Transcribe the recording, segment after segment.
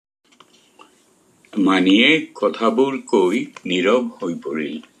মানিয়ে কথাবোৰ কৈ নীৰৱ হৈ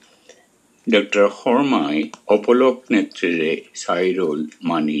পৰিল। ডক্টৰ শৰ্মাই অপলক নেত্ৰেৰে চাই ৰল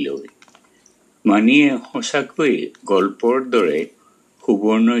মানিলৈ। মানিয়ে সঁচাকৈয়ে গল্পৰ দৰে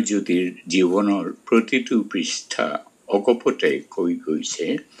সুবৰ্ণজ্যোতিৰ জীৱনৰ প্ৰতিটো পৃষ্ঠা অকপতে কৈ গৈছে।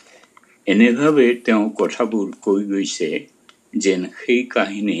 এনেভাৱে তেওঁ কথাবোৰ কৈ গৈছে যেন সেই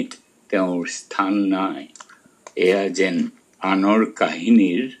কাহিনীত তেওঁৰ স্থান নাই, এয়া যেন আনৰ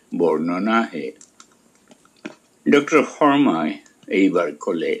কাহিনীৰ বৰ্ণনাহে। ডক্টৰ শৰ্মাই এইবাৰ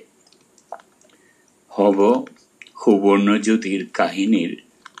ক'লে, হ'ব, সুবৰ্ণজ্যোতিৰ কাহিনীৰ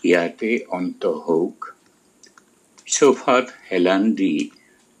ইয়াতে অন্ত হওক। সোফাত হেলান দি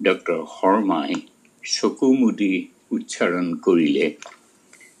ডক্টৰ শৰ্মাই চকু মুদি উচ্চাৰণ কৰিলে,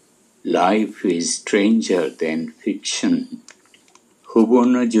 life is stranger than fiction.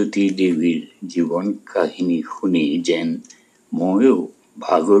 সুবৰ্ণজ্যোতি দেৱীৰ জীৱন কাহিনী শুনি যেন ময়ো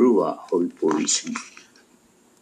ভাগৰুৱা হৈ পৰিছোঁ।